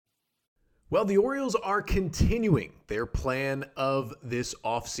Well, the Orioles are continuing their plan of this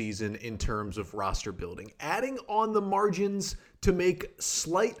offseason in terms of roster building, adding on the margins to make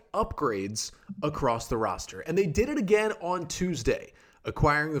slight upgrades across the roster. And they did it again on Tuesday,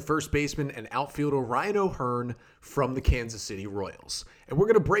 acquiring the first baseman and outfielder Ryan O'Hearn from the Kansas City Royals. And we're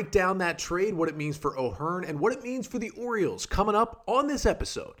going to break down that trade, what it means for O'Hearn, and what it means for the Orioles coming up on this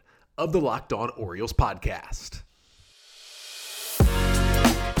episode of the Locked On Orioles podcast.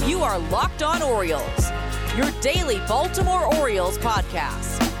 You are Locked On Orioles, your daily Baltimore Orioles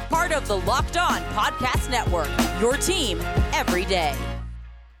podcast. Part of the Locked On Podcast Network, your team every day.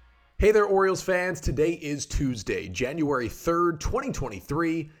 Hey there, Orioles fans. Today is Tuesday, January 3rd,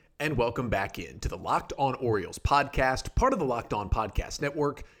 2023, and welcome back in to the Locked On Orioles podcast, part of the Locked On Podcast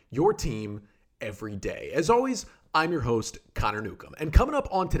Network, your team every day. As always, I'm your host, Connor Newcomb. And coming up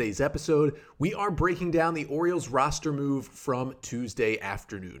on today's episode, we are breaking down the Orioles roster move from Tuesday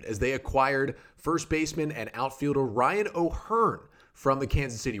afternoon as they acquired first baseman and outfielder Ryan O'Hearn from the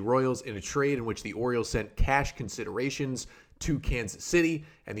Kansas City Royals in a trade in which the Orioles sent cash considerations to Kansas City,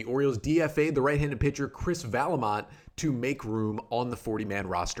 and the Orioles DFA'd the right-handed pitcher Chris Vallimont to make room on the 40-man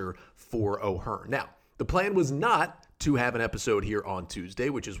roster for O'Hearn. Now, the plan was not to have an episode here on Tuesday,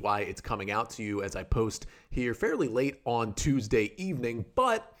 which is why it's coming out to you as I post here fairly late on Tuesday evening,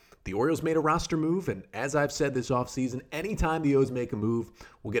 but the Orioles made a roster move, and as I've said this offseason, anytime the O's make a move,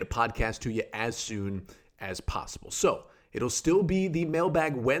 we'll get a podcast to you as soon as possible. So it'll still be the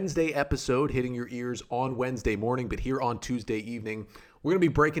Mailbag Wednesday episode hitting your ears on Wednesday morning, but here on Tuesday evening, we're going to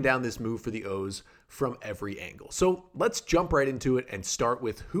be breaking down this move for the O's from every angle. So let's jump right into it and start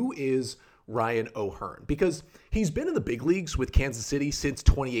with who is Ryan O'Hearn, because he's been in the big leagues with Kansas City since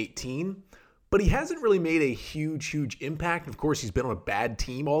 2018, but he hasn't really made a huge impact. Of course, he's been on a bad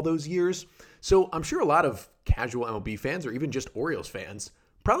team all those years. So I'm sure a lot of casual MLB fans or even just Orioles fans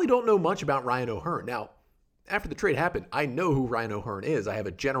probably don't know much about Ryan O'Hearn. Now, after the trade happened, I know who Ryan O'Hearn is. I have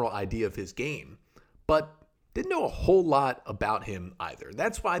a general idea of his game, but didn't know a whole lot about him either.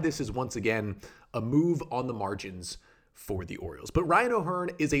 That's why this is once again a move on the margins for the Orioles. But Ryan O'Hearn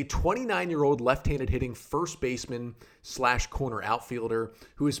is a 29-year-old left-handed hitting first baseman / corner outfielder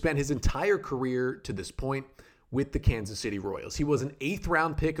who has spent his entire career to this point with the Kansas City Royals. He was an 8th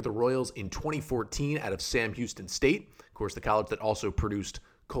round pick of the Royals in 2014 out of Sam Houston State, of course the college that also produced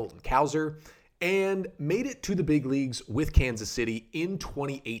Colton Cowser, and made it to the big leagues with Kansas City in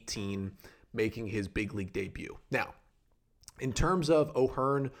 2018, making his big league debut. Now, in terms of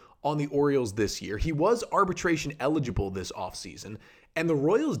O'Hearn on the Orioles this year, he was arbitration eligible this offseason, and the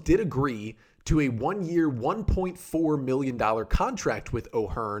Royals did agree to a 1-year, $1.4 million contract with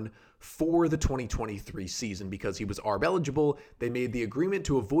O'Hearn for the 2023 season because he was ARB eligible. They made the agreement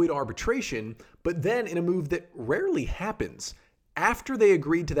to avoid arbitration, but then in a move that rarely happens, after they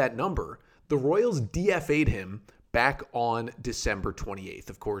agreed to that number, the Royals DFA'd him back on December 28th.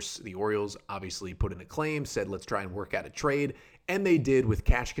 Of course, the Orioles obviously put in a claim, said let's try and work out a trade, and they did with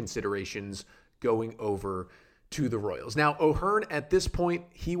cash considerations going over to the Royals. Now, O'Hearn, at this point,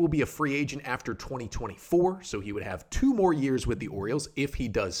 he will be a free agent after 2024, so he would have 2 more years with the Orioles if he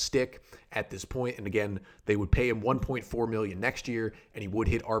does stick at this point. And again, they would pay him $1.4 million next year, and he would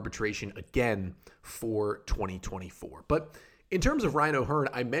hit arbitration again for 2024. But in terms of Ryan O'Hearn,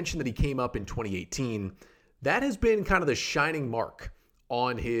 I mentioned that he came up in 2018. That has been kind of the shining mark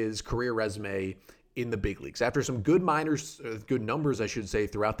on his career resume in the big leagues. After some good numbers, I should say,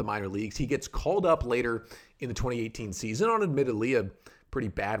 throughout the minor leagues, he gets called up later in the 2018 season on admittedly a pretty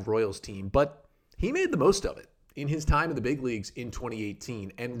bad Royals team, but he made the most of it in his time in the big leagues in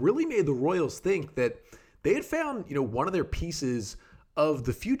 2018 and really made the Royals think that they had found, one of their pieces of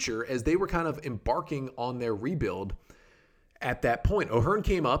the future as they were kind of embarking on their rebuild. At that point, O'Hearn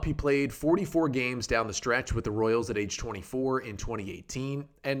came up. He played 44 games down the stretch with the Royals at age 24 in 2018.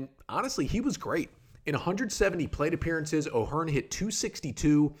 And honestly, he was great. In 170 plate appearances, O'Hearn hit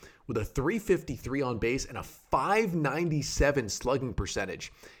 .262 with a .353 on base and a .597 slugging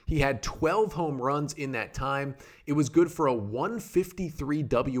percentage. He had 12 home runs in that time. It was good for a .153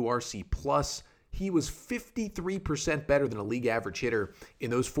 WRC plus. He was 53% better than a league average hitter in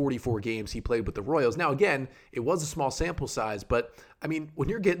those 44 games he played with the Royals. Now, again, it was a small sample size, but I mean, when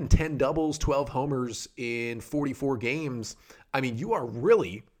you're getting 10 doubles, 12 homers in 44 games, I mean, you are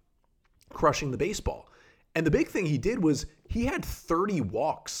really crushing the baseball. And the big thing he did was he had 20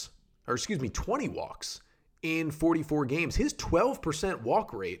 walks in 44 games. His 12%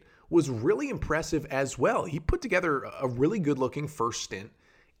 walk rate was really impressive as well. He put together a really good-looking first stint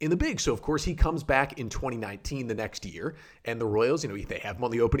in the big. So, of course, he comes back in 2019, the next year, and the Royals, they have him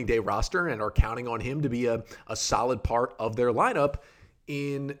on the opening day roster and are counting on him to be a solid part of their lineup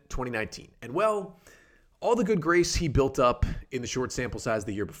in 2019. And well, all the good grace he built up in the short sample size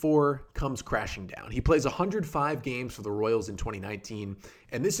the year before comes crashing down. He plays 105 games for the Royals in 2019,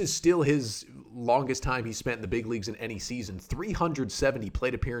 and this is still his longest time he spent in the big leagues in any season. 370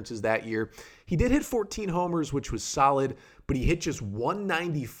 plate appearances that year. He did hit 14 homers, which was solid, but he hit just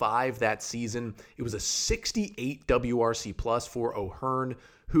 195 that season. It was a 68 WRC plus for O'Hearn,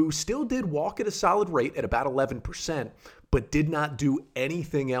 who still did walk at a solid rate at about 11%, but did not do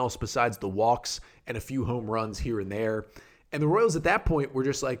anything else besides the walks and a few home runs here and there. And the Royals at that point were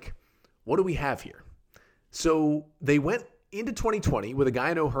just like, what do we have here? So they went into 2020 with a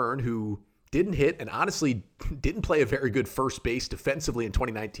guy in O'Hearn who didn't hit and honestly didn't play a very good first base defensively in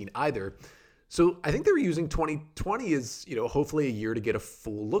 2019 either. So I think they were using 2020 as, hopefully a year to get a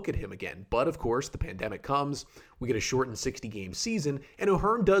full look at him again. But of course, the pandemic comes, we get a shortened 60-game season, and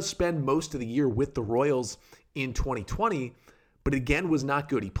O'Hearn does spend most of the year with the Royals in 2020, but again was not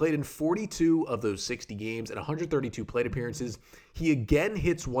good. He played in 42 of those 60 games and 132 plate appearances. He again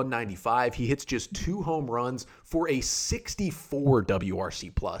hits 195. He hits just 2 home runs for a 64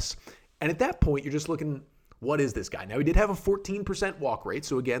 WRC plus. And at that point, you're just looking, what is this guy? Now, he did have a 14% walk rate,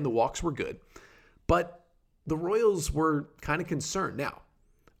 so again, the walks were good. But the Royals were kind of concerned. Now,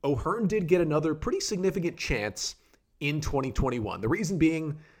 O'Hearn did get another pretty significant chance in 2021. The reason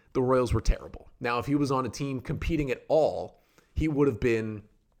being, the Royals were terrible. Now, if he was on a team competing at all, he would have been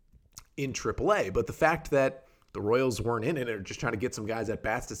in AAA. But the fact that the Royals weren't in it and are just trying to get some guys at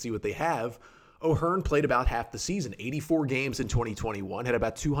bats to see what they have, O'Hearn played about half the season, 84 games in 2021, had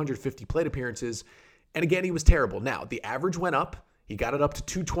about 250 plate appearances, and again, he was terrible. Now, the average went up. He got it up to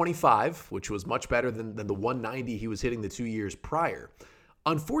 225, which was much better than the 190 he was hitting the 2 years prior.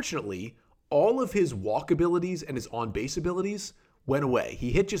 Unfortunately, all of his walk abilities and his on-base abilities went away.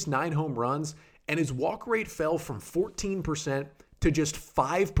 He hit just 9 home runs, and his walk rate fell from 14% to just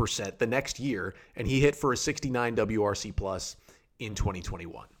 5% the next year, and he hit for a 69 WRC plus in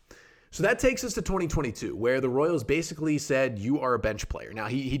 2021. So that takes us to 2022, where the Royals basically said, you are a bench player. Now,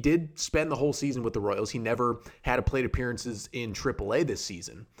 he did spend the whole season with the Royals. He never had a plate appearances in AAA this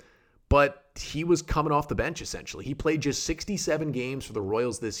season, but he was coming off the bench, essentially. He played just 67 games for the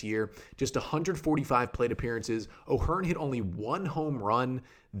Royals this year, just 145 plate appearances. O'Hearn hit only 1 home run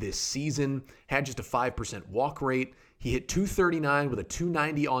this season, had just a 5% walk rate. He hit 239 with a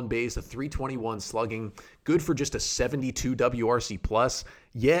 290 on base, a 321 slugging, good for just a 72 WRC plus.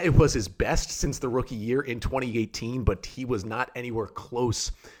 Yeah, it was his best since the rookie year in 2018, but he was not anywhere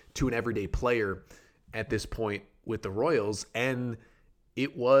close to an everyday player at this point with the Royals, and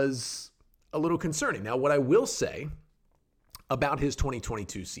it was a little concerning. Now, what I will say about his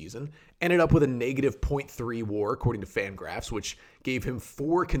 2022 season, ended up with a negative .3 WAR according to Fangraphs, which gave him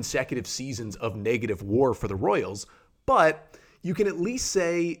 4 consecutive seasons of negative WAR for the Royals. But you can at least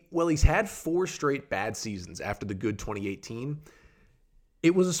say, well, he's had 4 straight bad seasons after the good 2018.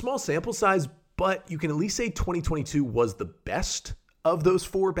 It was a small sample size, but you can at least say 2022 was the best of those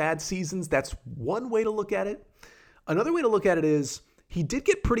 4 bad seasons. That's one way to look at it. Another way to look at it is he did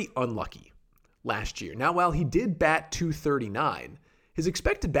get pretty unlucky last year. Now, while he did bat .239, his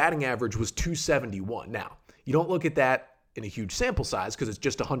expected batting average was .271. Now, you don't look at that in a huge sample size because it's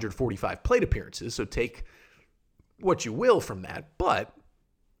just 145 plate appearances, so take what you will from that, but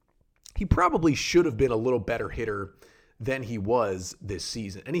he probably should have been a little better hitter than he was this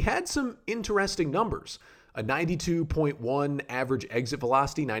season. And he had some interesting numbers. A 92.1 average exit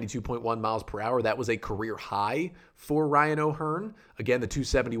velocity, 92.1 miles per hour. That was a career high for Ryan O'Hearn. Again, the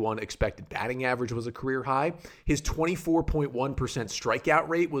 .271 expected batting average was a career high. His 24.1% strikeout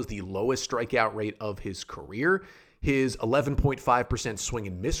rate was the lowest strikeout rate of his career. His 11.5% swing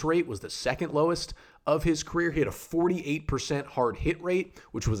and miss rate was the second lowest of his career. He had a 48% hard hit rate,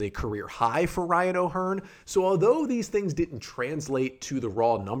 which was a career high for Ryan O'Hearn. So although these things didn't translate to the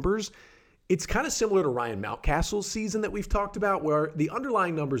raw numbers, it's kind of similar to Ryan Mountcastle's season that we've talked about, where the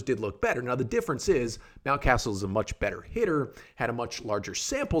underlying numbers did look better. Now, the difference is Mountcastle is a much better hitter, had a much larger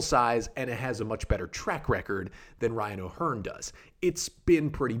sample size, and it has a much better track record than Ryan O'Hearn does. It's been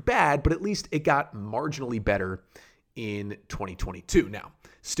pretty bad, but at least it got marginally better in 2022. Now,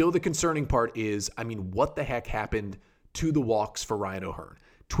 still the concerning part is, what the heck happened to the walks for Ryan O'Hearn?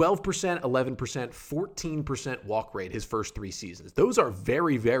 12%, 11%, 14% walk rate his first 3 seasons. Those are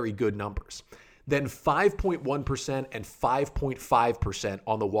very, very good numbers. Then 5.1% and 5.5%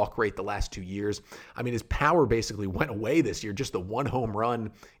 on the walk rate the last 2 years. His power basically went away this year, just the 1 home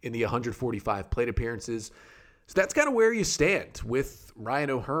run in the 145 plate appearances. So that's kind of where you stand with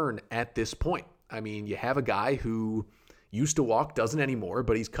Ryan O'Hearn at this point. You have a guy who used to walk, doesn't anymore,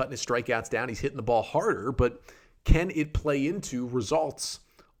 but he's cutting his strikeouts down. He's hitting the ball harder, but can it play into results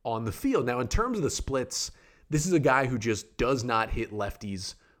on the field? Now, in terms of the splits, this is a guy who just does not hit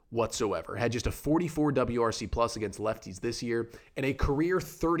lefties whatsoever. Had just a 44 WRC plus against lefties this year and a career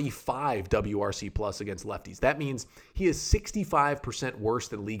 35 WRC plus against lefties. That means he is 65% worse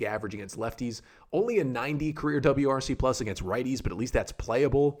than league average against lefties. Only a 90 career WRC plus against righties, but at least that's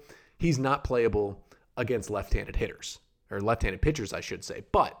playable. He's not playable against left-handed hitters, or left-handed pitchers, I should say.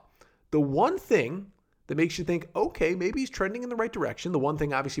 But the one thing that makes you think, okay, maybe he's trending in the right direction, the one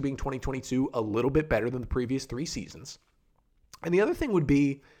thing obviously being 2022 a little bit better than the previous 3 seasons. And the other thing would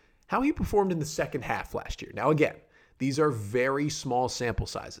be how he performed in the second half last year. Now, again, these are very small sample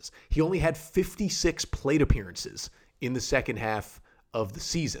sizes. He only had 56 plate appearances in the second half of the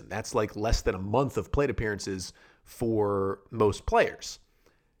season. That's like less than a month of plate appearances for most players.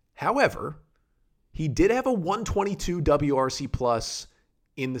 However, he did have a 122 WRC plus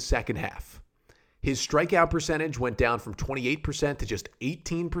in the second half. His strikeout percentage went down from 28% to just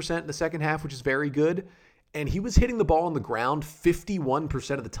 18% in the second half, which is very good. And he was hitting the ball on the ground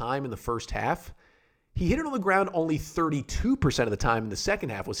 51% of the time in the first half. He hit it on the ground only 32% of the time in the second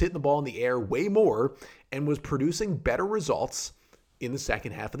half, was hitting the ball in the air way more, and was producing better results in the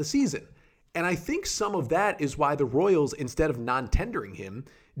second half of the season. And I think some of that is why the Royals, instead of non-tendering him,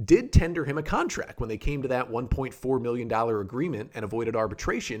 did tender him a contract when they came to that $1.4 million agreement and avoided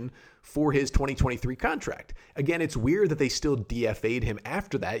arbitration for his 2023 contract. Again, it's weird that they still DFA'd him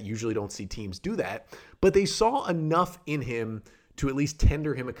after that. Usually don't see teams do that. But they saw enough in him to at least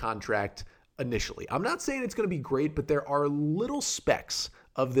tender him a contract initially. I'm not saying it's going to be great, but there are little specks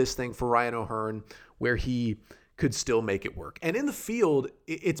of this thing for Ryan O'Hearn where he could still make it work. And in the field,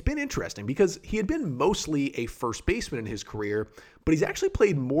 it's been interesting because he had been mostly a first baseman in his career, but he's actually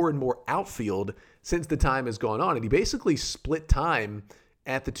played more and more outfield since the time has gone on. And he basically split time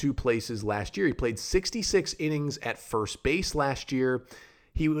at the 2 places last year. He played 66 innings at first base last year.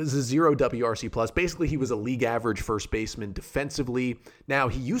 He was a 0 WRC plus. Basically, he was a league average first baseman defensively. Now,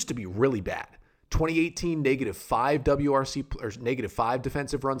 he used to be really bad. 2018, -5 WRC, or -5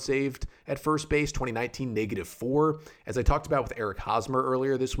 defensive run saved at first base. 2019, -4. As I talked about with Eric Hosmer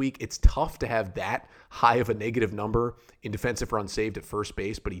earlier this week, it's tough to have that high of a negative number in defensive run saved at first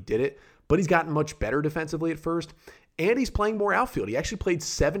base, but he did it. But he's gotten much better defensively at first, and he's playing more outfield. He actually played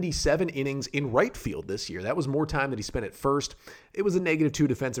 77 innings in right field this year. That was more time than he spent at first. It was a -2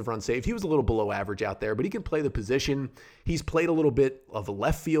 defensive run saved. He was a little below average out there, but he can play the position. He's played a little bit of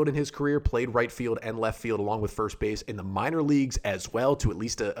left field in his career, played right field and left field along with first base in the minor leagues as well, to at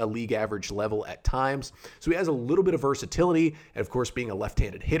least a league average level at times. So he has a little bit of versatility, and of course being a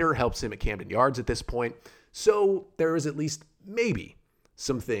left-handed hitter helps him at Camden Yards at this point. So there is at least maybe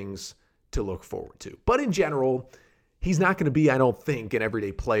some things to look forward to. But in general, he's not going to be, I don't think, an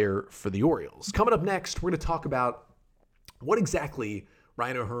everyday player for the Orioles. Coming up next, we're going to talk about what exactly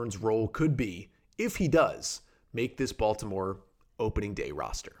Ryan O'Hearn's role could be if he does make this Baltimore opening day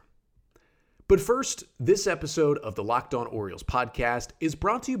roster. But first, this episode of the Locked On Orioles podcast is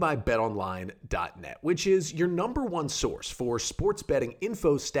brought to you by BetOnline.net, which is your number one source for sports betting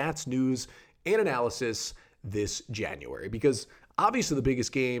info, stats, news, and analysis this January. Because obviously the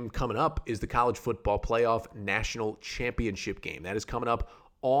biggest game coming up is the College Football Playoff National Championship game. That is coming up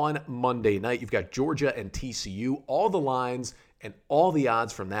on Monday night. You've got Georgia and TCU. All the lines and all the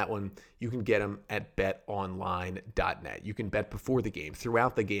odds from that one, you can get them at betonline.net. You can bet before the game,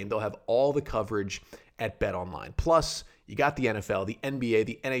 throughout the game. They'll have all the coverage at BetOnline. Plus, you got the NFL, the NBA,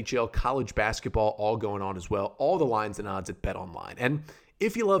 the NHL, college basketball all going on as well. All the lines and odds at BetOnline. And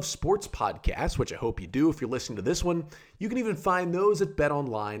if you love sports podcasts, which I hope you do if you're listening to this one, you can even find those at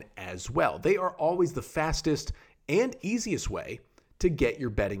BetOnline as well. They are always the fastest and easiest way to get your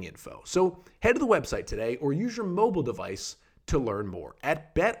betting info. So head to the website today or use your mobile device to learn more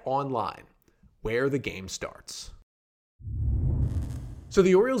at BetOnline, where the game starts. So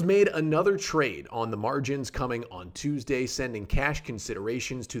the Orioles made another trade on the margins coming on Tuesday, sending cash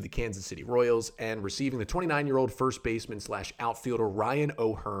considerations to the Kansas City Royals and receiving the 29-year-old first baseman / outfielder Ryan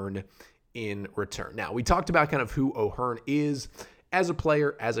O'Hearn in return. Now, we talked about kind of who O'Hearn is as a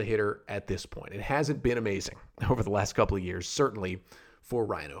player, as a hitter at this point. It hasn't been amazing over the last couple of years, certainly for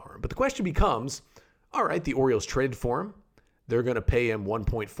Ryan O'Hearn. But the question becomes, all right, the Orioles traded for him. They're going to pay him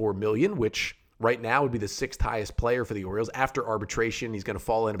 $1.4 million, which right now would be the 6th highest player for the Orioles. After arbitration, he's going to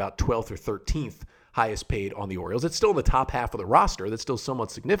fall in about 12th or 13th highest paid on the Orioles. It's still in the top half of the roster. That's still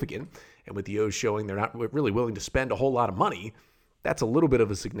somewhat significant. And with the O's showing they're not really willing to spend a whole lot of money, that's a little bit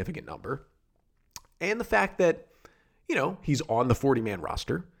of a significant number. And the fact that, he's on the 40-man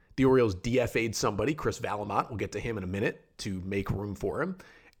roster. The Orioles DFA'd somebody, Chris Valamont. We'll get to him in a minute to make room for him.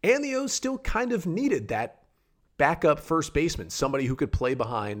 And the O's still kind of needed that backup first baseman, somebody who could play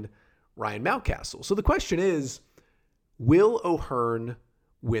behind Ryan Mountcastle. So the question is, will O'Hearn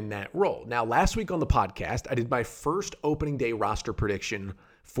win that role? Now, last week on the podcast, I did my first opening day roster prediction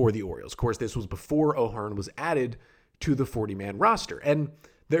for the Orioles. Of course, this was before O'Hearn was added to the 40-man roster. And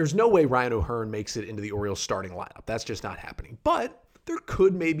there's no way Ryan O'Hearn makes it into the Orioles starting lineup. That's just not happening. But there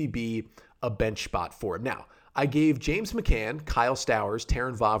could maybe be a bench spot for him. Now, I gave James McCann, Kyle Stowers,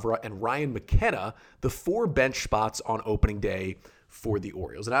 Terrin Vavra, and Ryan McKenna the 4 bench spots on opening day for the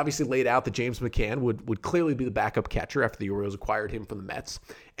Orioles. And obviously laid out that James McCann would clearly be the backup catcher after the Orioles acquired him from the Mets.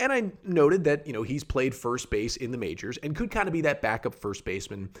 And I noted that, he's played first base in the majors and could kind of be that backup first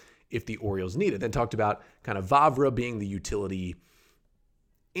baseman if the Orioles need it. Then talked about kind of Vavra being the utility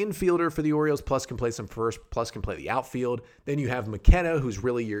infielder for the Orioles, plus can play some first, plus can play the outfield. Then you have McKenna, who's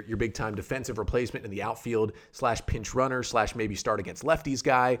really your big-time defensive replacement in the outfield / pinch runner / maybe start against lefties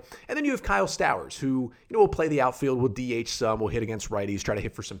guy. And then you have Kyle Stowers, who will play the outfield, will DH some, will hit against righties, try to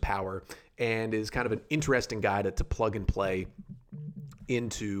hit for some power, and is kind of an interesting guy to plug and play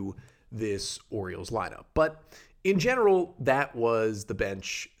into this Orioles lineup. But in general, that was the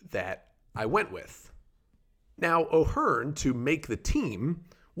bench that I went with. Now, O'Hearn, to make the team,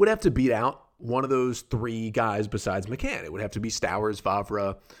 would have to beat out one of those 3 guys besides McCann. It would have to be Stowers,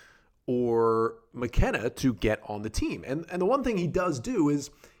 Vavra, or McKenna to get on the team. And the one thing he does do is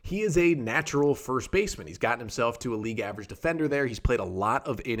he is a natural first baseman. He's gotten himself to a league average defender there. He's played a lot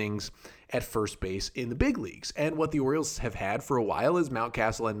of innings at first base in the big leagues. And what the Orioles have had for a while is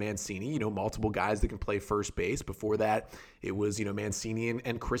Mountcastle and Mancini, multiple guys that can play first base. Before that, it was, Mancini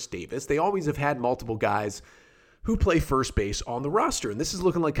and Chris Davis. They always have had multiple guys who play first base on the roster. And this is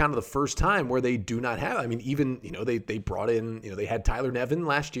looking like kind of the first time where they do not have, they brought in, they had Tyler Nevin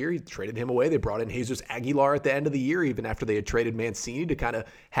last year. He traded him away. They brought in Jesus Aguilar at the end of the year, even after they had traded Mancini to kind of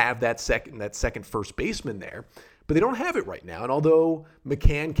have that second first baseman there. But they don't have it right now. And although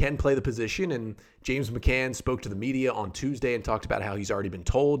McCann can play the position, and James McCann spoke to the media on Tuesday and talked about how he's already been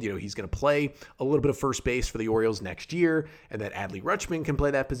told, he's going to play a little bit of first base for the Orioles next year, and that Adley Rutschman can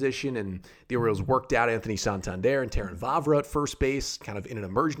play that position. And the Orioles worked out Anthony Santander and Terrin Vavra at first base, kind of in an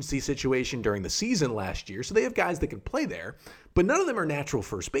emergency situation during the season last year. So they have guys that can play there, but none of them are natural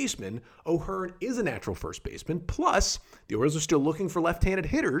first basemen. O'Hearn is a natural first baseman. Plus, the Orioles are still looking for left-handed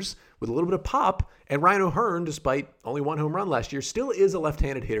hitters with a little bit of pop. And Ryan O'Hearn, despite only 1 home run last year, still is a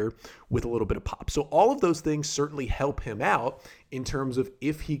left-handed hitter with a little bit of pop. So all of those things certainly help him out in terms of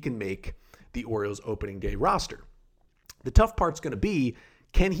if he can make the Orioles opening day roster. The tough part's going to be,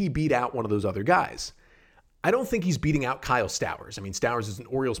 can he beat out one of those other guys? I don't think he's beating out Kyle Stowers. Stowers is an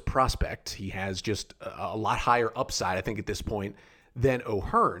Orioles prospect. He has just a lot higher upside, I think, at this point than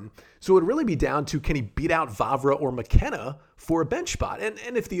O'Hearn. So it would really be down to, can he beat out Vavra or McKenna for a bench spot?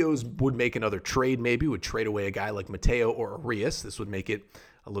 And if the O's would make another trade, maybe would trade away a guy like Mateo or Arias, this would make it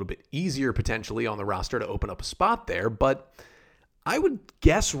a little bit easier potentially on the roster to open up a spot there. But I would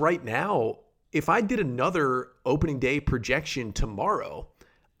guess right now, if I did another opening day projection tomorrow,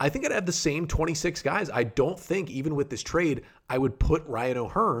 I think I'd have the same 26 guys. I don't think, even with this trade, I would put Ryan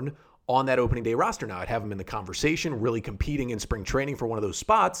O'Hearn on that opening day roster. Now, I'd have him in the conversation, really competing in spring training for one of those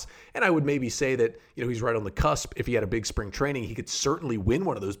spots, and I would maybe say that, he's right on the cusp. If he had a big spring training, he could certainly win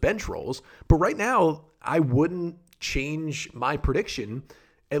one of those bench roles. But right now, I wouldn't change my prediction,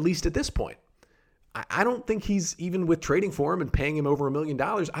 at least at this point. I don't think he's, even with trading for him and paying him over $1 million,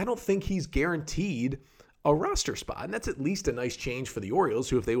 I don't think he's guaranteed a roster spot. And that's at least a nice change for the Orioles,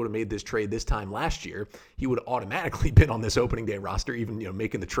 who, if they would have made this trade this time last year, he would have automatically been on this opening day roster, even,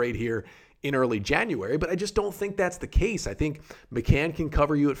 making the trade here in early January. But I just don't think that's the case. I think McCann can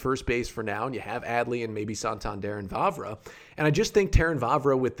cover you at first base for now, and you have Adley and maybe Santander and Vavra. And I just think Terrin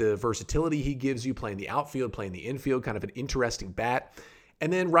Vavra, with the versatility he gives you, playing the outfield, playing the infield, kind of an interesting bat.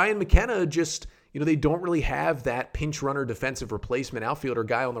 And then Ryan McKenna, just, they don't really have that pinch runner defensive replacement outfielder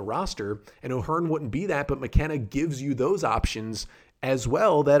guy on the roster, and O'Hearn wouldn't be that, but McKenna gives you those options as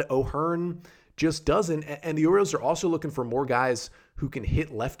well that O'Hearn just doesn't. And the Orioles are also looking for more guys who can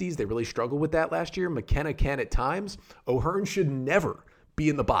hit lefties. They really struggled with that last year. McKenna can at times. O'Hearn should never be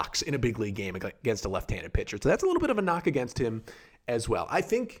in the box in a big league game against a left-handed pitcher. So that's a little bit of a knock against him as well. I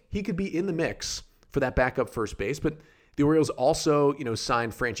think he could be in the mix for that backup first base, but the Orioles also,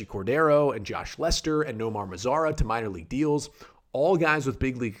 signed Franchy Cordero and Josh Lester and Nomar Mazara to minor league deals, all guys with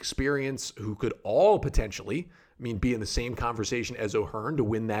big league experience who could all potentially, be in the same conversation as O'Hearn to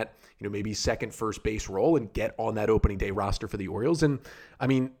win that, maybe second first base role and get on that opening day roster for the Orioles. And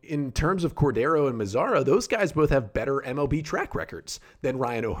in terms of Cordero and Mazara, those guys both have better MLB track records than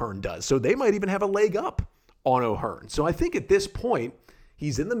Ryan O'Hearn does. So they might even have a leg up on O'Hearn. So I think at this point,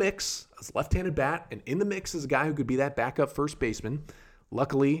 he's in the mix as left-handed bat and in the mix as a guy who could be that backup first baseman.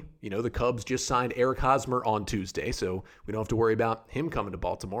 Luckily, the Cubs just signed Eric Hosmer on Tuesday, so we don't have to worry about him coming to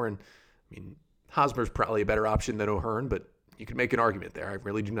Baltimore. And Hosmer's probably a better option than O'Hearn, but you could make an argument there. I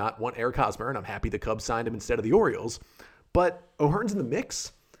really do not want Eric Hosmer, and I'm happy the Cubs signed him instead of the Orioles. But O'Hearn's in the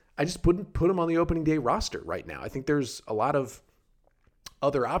mix. I just wouldn't put him on the opening day roster right now. I think there's a lot of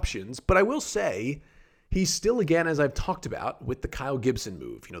other options, but I will say he's still, again, as I've talked about, with the Kyle Gibson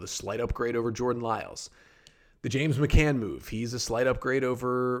move, the slight upgrade over Jordan Lyles. The James McCann move, he's a slight upgrade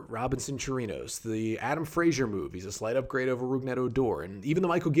over Robinson Chirinos. The Adam Frazier move, he's a slight upgrade over Rougned Odor. And even the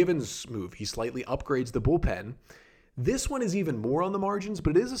Michael Givens move, he slightly upgrades the bullpen. This one is even more on the margins,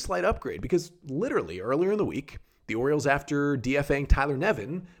 but it is a slight upgrade because literally earlier in the week, the Orioles, after DFAing Tyler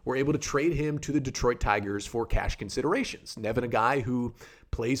Nevin, were able to trade him to the Detroit Tigers for cash considerations. Nevin, a guy who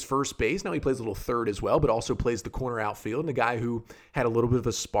plays first base. Now he plays a little third as well, but also plays the corner outfield. And a guy who had a little bit of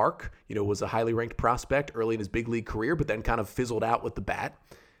a spark, was a highly ranked prospect early in his big league career, but then kind of fizzled out with the bat.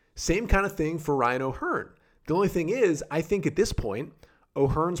 Same kind of thing for Ryan O'Hearn. The only thing is, I think at this point,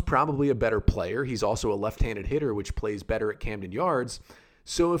 O'Hearn's probably a better player. He's also a left-handed hitter, which plays better at Camden Yards.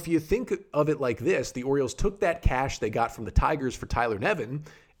 So if you think of it like this, the Orioles took that cash they got from the Tigers for Tyler Nevin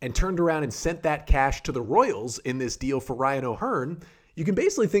and turned around and sent that cash to the Royals in this deal for Ryan O'Hearn. You can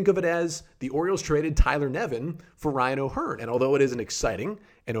basically think of it as the Orioles traded Tyler Nevin for Ryan O'Hearn. And although it isn't exciting,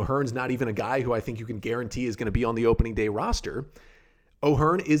 and O'Hearn's not even a guy who I think you can guarantee is going to be on the opening day roster,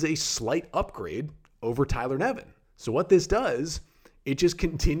 O'Hearn is a slight upgrade over Tyler Nevin. So what this does, it just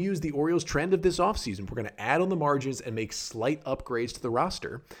continues the Orioles' trend of this offseason. We're going to add on the margins and make slight upgrades to the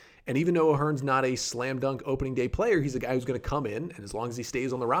roster. And even though O'Hearn's not a slam dunk opening day player, he's a guy who's going to come in and, as long as he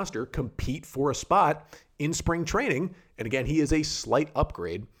stays on the roster, compete for a spot in spring training. And again, he is a slight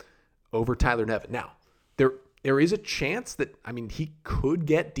upgrade over Tyler Nevin. Now, there is a chance that, he could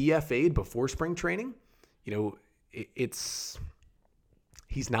get DFA'd before spring training.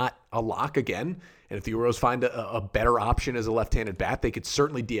 He's not a lock again. And if the Orioles find a better option as a left-handed bat, they could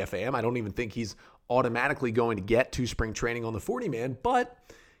certainly DFA him. I don't even think he's automatically going to get to spring training on the 40-man, but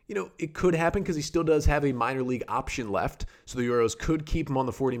it could happen because he still does have a minor league option left. So the Orioles could keep him on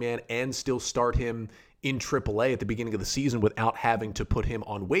the 40-man and still start him in AAA at the beginning of the season without having to put him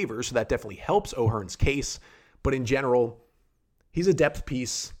on waivers. So that definitely helps O'Hearn's case. But in general, he's a depth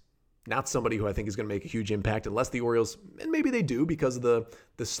piece. Not somebody who I think is going to make a huge impact unless the Orioles, and maybe they do because of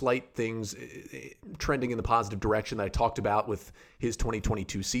the slight things trending in the positive direction that I talked about with his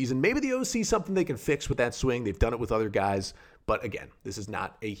 2022 season. Maybe the O's see something they can fix with that swing. They've done it with other guys. But again, this is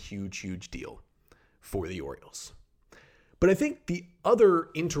not a huge deal for the Orioles. But I think the other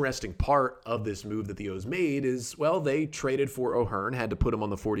interesting part of this move that the O's made is, well, they traded for O'Hearn, had to put him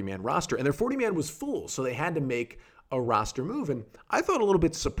on the 40-man roster, and their 40-man was full, so they had to make a roster move. And I thought a little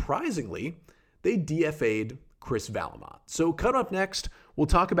bit surprisingly, they DFA'd Chris Vallimont. So coming up next, we'll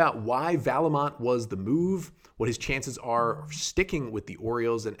talk about why Vallimont was the move, what his chances are of sticking with the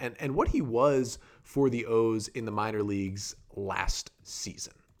Orioles, and what he was for the O's in the minor leagues last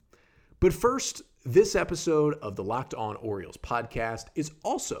season. But first, this episode of the Locked On Orioles podcast is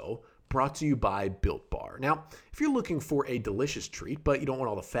also brought to you by Built Bar. Now, if you're looking for a delicious treat, but you don't want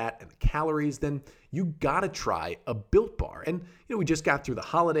all the fat and the calories, then you gotta try a Built Bar. And, we just got through the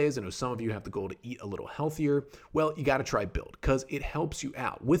holidays. I know some of you have the goal to eat a little healthier. Well, you gotta try Built because it helps you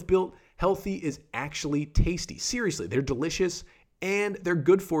out. With Built, healthy is actually tasty. Seriously, they're delicious and they're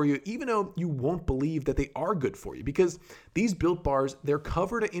good for you, even though you won't believe that they are good for you, because these Built Bars, they're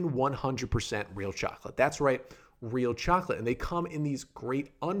covered in 100% real chocolate. That's right, real chocolate. And they come in these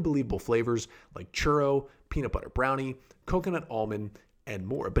great, unbelievable flavors like churro, peanut butter brownie, coconut almond, and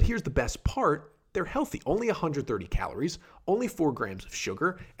more. But here's the best part. They're healthy. Only 130 calories, only 4 grams of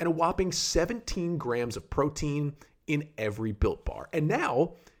sugar, and a whopping 17 grams of protein in every Built Bar. And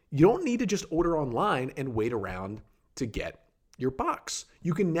now, you don't need to just order online and wait around to get your box.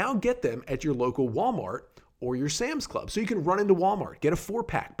 You can now get them at your local Walmart or your Sam's Club. So you can run into Walmart, get a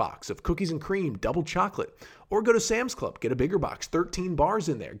 4-pack box of cookies and cream, double chocolate, or go to Sam's Club, get a bigger box, 13 bars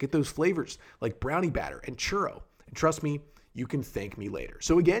in there, get those flavors like brownie batter and churro. And trust me, you can thank me later.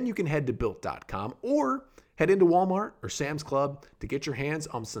 So again, you can head to Built.com or head into Walmart or Sam's Club to get your hands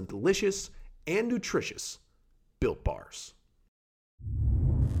on some delicious and nutritious Built Bars.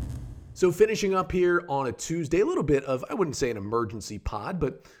 So finishing up here on a Tuesday, a little bit of, I wouldn't say an emergency pod,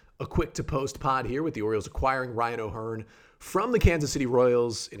 but a quick to post pod here with the Orioles acquiring Ryan O'Hearn from the Kansas City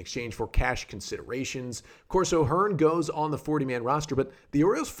Royals in exchange for cash considerations. Of course, O'Hearn goes on the 40-man roster, but the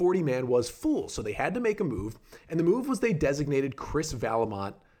Orioles 40-man was full, so they had to make a move, and the move was they designated Chris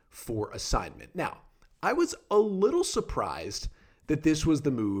Vallimont for assignment. Now, I was a little surprised that this was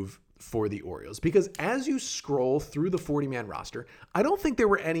the move for the Orioles, because as you scroll through the 40-man roster, I don't think there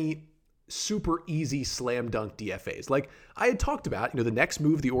were any super easy slam dunk DFAs. Like I had talked about, the next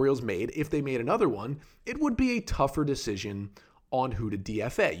move the Orioles made, if they made another one, it would be a tougher decision on who to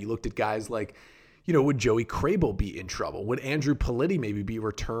DFA. You looked at guys like, would Joey Crable be in trouble? Would Andrew Politi maybe be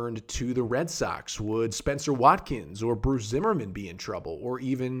returned to the Red Sox? Would Spencer Watkins or Bruce Zimmerman be in trouble? Or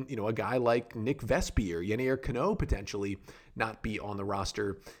even, a guy like Nick Vespi or Yenier Cano potentially not be on the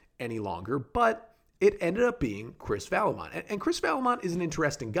roster any longer. But it ended up being Chris Vallimont. And Chris Vallimont is an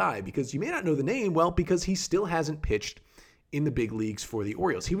interesting guy because you may not know the name, well, because he still hasn't pitched in the big leagues for the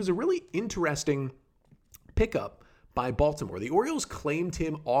Orioles. He was a really interesting pickup by Baltimore. The Orioles claimed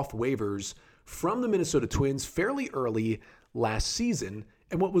him off waivers from the Minnesota Twins fairly early last season.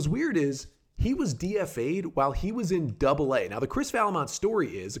 And what was weird is he was DFA'd while he was in Double-A. Now, the Chris Vallimont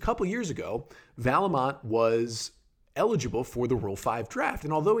story is a couple years ago, Vallimont was eligible for the Rule 5 draft.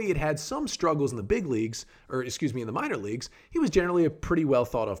 And although he had had some struggles in the big leagues, in the minor leagues, he was generally a pretty well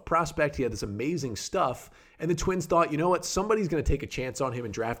thought of prospect. He had this amazing stuff. And the Twins thought, somebody's going to take a chance on him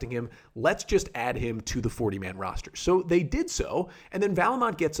and drafting him. Let's just add him to the 40-man roster. So they did so. And then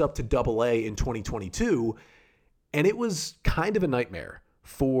Vallimont gets up to Double-A in 2022. And it was kind of a nightmare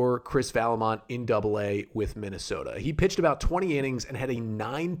for Chris Vallimont in Double-A with Minnesota. He pitched about 20 innings and had a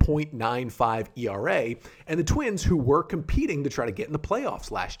 9.95 ERA, and the Twins, who were competing to try to get in the playoffs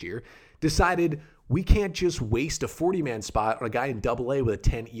last year, decided we can't just waste a 40-man spot on a guy in Double-A with a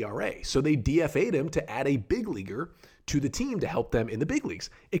 10 ERA. So they DFA'd him to add a big leaguer to the team to help them in the big leagues.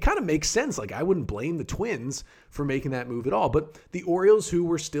 It kind of makes sense. Like, I wouldn't blame the Twins for making that move at all. But the Orioles, who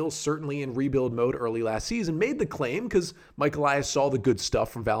were still certainly in rebuild mode early last season, made the claim because Mike Elias saw the good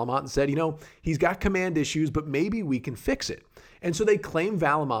stuff from Vallimont and said, he's got command issues, but maybe we can fix it. And so they claim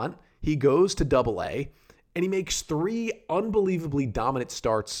Vallimont. He goes to Double-A, and he makes 3 unbelievably dominant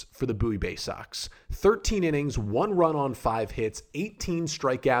starts for the Bowie Bay Sox. 13 innings, 1 run on 5 hits, 18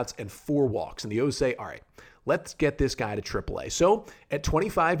 strikeouts, and 4 walks. And the O's say, all right, let's get this guy to AAA. So at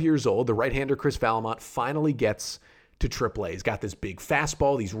 25 years old, the right-hander Chris Vallimont finally gets to AAA. He's got this big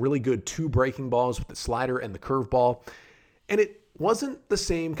fastball, these really good 2 breaking balls with the slider and the curveball. And it wasn't the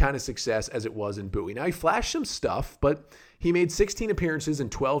same kind of success as it was in Bowie. Now, he flashed some stuff, but he made 16 appearances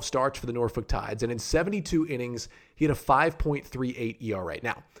and 12 starts for the Norfolk Tides, and in 72 innings, he had a 5.38 ERA.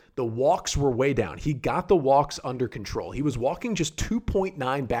 Now, the walks were way down. He got the walks under control. He was walking just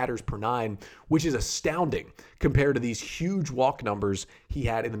 2.9 batters per 9, which is astounding compared to these huge walk numbers he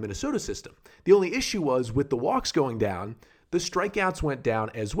had in the Minnesota system. The only issue was with the walks going down, the strikeouts went down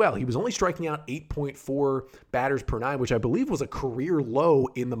as well. He was only striking out 8.4 batters per 9, which I believe was a career low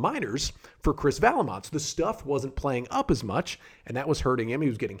in the minors for Chris Vallimont. So the stuff wasn't playing up as much, and that was hurting him. He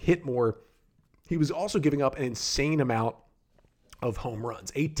was getting hit more. He was also giving up an insane amount of home runs.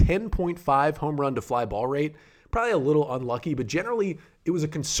 A 10.5 home run to fly ball rate, probably a little unlucky, but generally it was a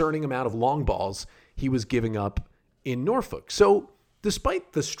concerning amount of long balls he was giving up in Norfolk. So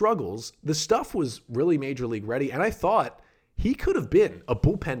despite the struggles, the stuff was really major league ready, and I thought he could have been a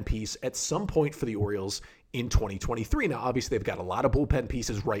bullpen piece at some point for the Orioles in 2023. Now, obviously, they've got a lot of bullpen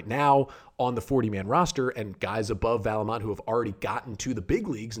pieces right now on the 40-man roster and guys above Vallimont who have already gotten to the big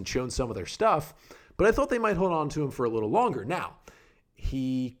leagues and shown some of their stuff, but I thought they might hold on to him for a little longer. Now,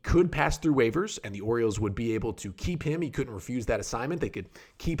 he could pass through waivers, and the Orioles would be able to keep him. He couldn't refuse that assignment. They could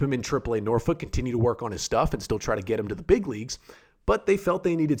keep him in AAA Norfolk, continue to work on his stuff, and still try to get him to the big leagues. But they felt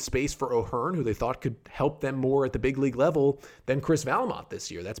they needed space for O'Hearn, who they thought could help them more at the big league level than Chris Vallimont this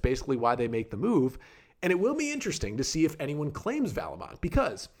year. That's basically why they make the move. And it will be interesting to see if anyone claims Vallimont,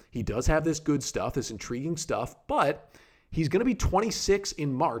 because he does have this good stuff, this intriguing stuff, but he's going to be 26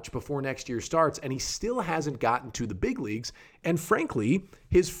 in March before next year starts, and he still hasn't gotten to the big leagues. And frankly,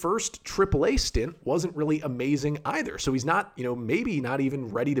 his first AAA stint wasn't really amazing either. So he's not, maybe not even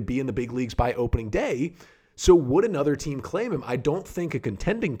ready to be in the big leagues by opening day. So would another team claim him? I don't think a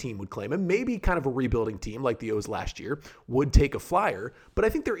contending team would claim him. Maybe kind of a rebuilding team like the O's last year would take a flyer. But I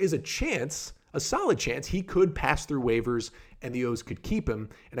think there is a chance, a solid chance, he could pass through waivers and the O's could keep him.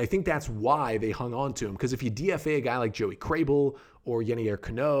 And I think that's why they hung on to him. Because if you DFA a guy like Joey Crable or Yenier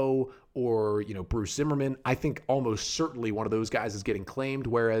Cano or, Bruce Zimmerman, I think almost certainly one of those guys is getting claimed.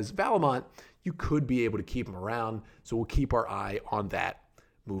 Whereas Vallimont, you could be able to keep him around. So we'll keep our eye on that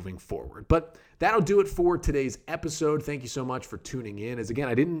moving forward. But that'll do it for today's episode. Thank you so much for tuning in. As again,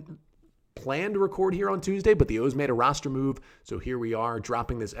 I didn't planned to record here on Tuesday, but the O's made a roster move, so here we are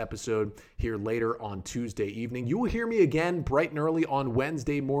dropping this episode here later on Tuesday evening. You will hear me again bright and early on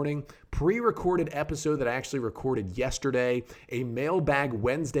Wednesday morning. Pre-recorded episode that I actually recorded yesterday. A Mailbag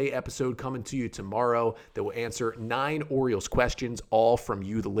Wednesday episode coming to you tomorrow that will answer 9 Orioles questions, all from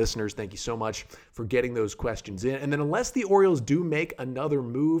you, the listeners. Thank you so much for getting those questions in. And then unless the Orioles do make another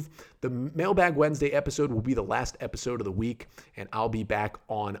move, the Mailbag Wednesday episode will be the last episode of the week, and I'll be back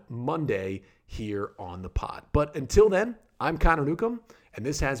on Monday here on the pod. But until then, I'm Connor Newcomb, and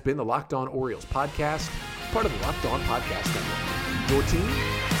this has been the Locked On Orioles podcast, part of the Locked On Podcast Network. Your team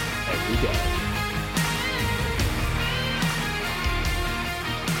every day.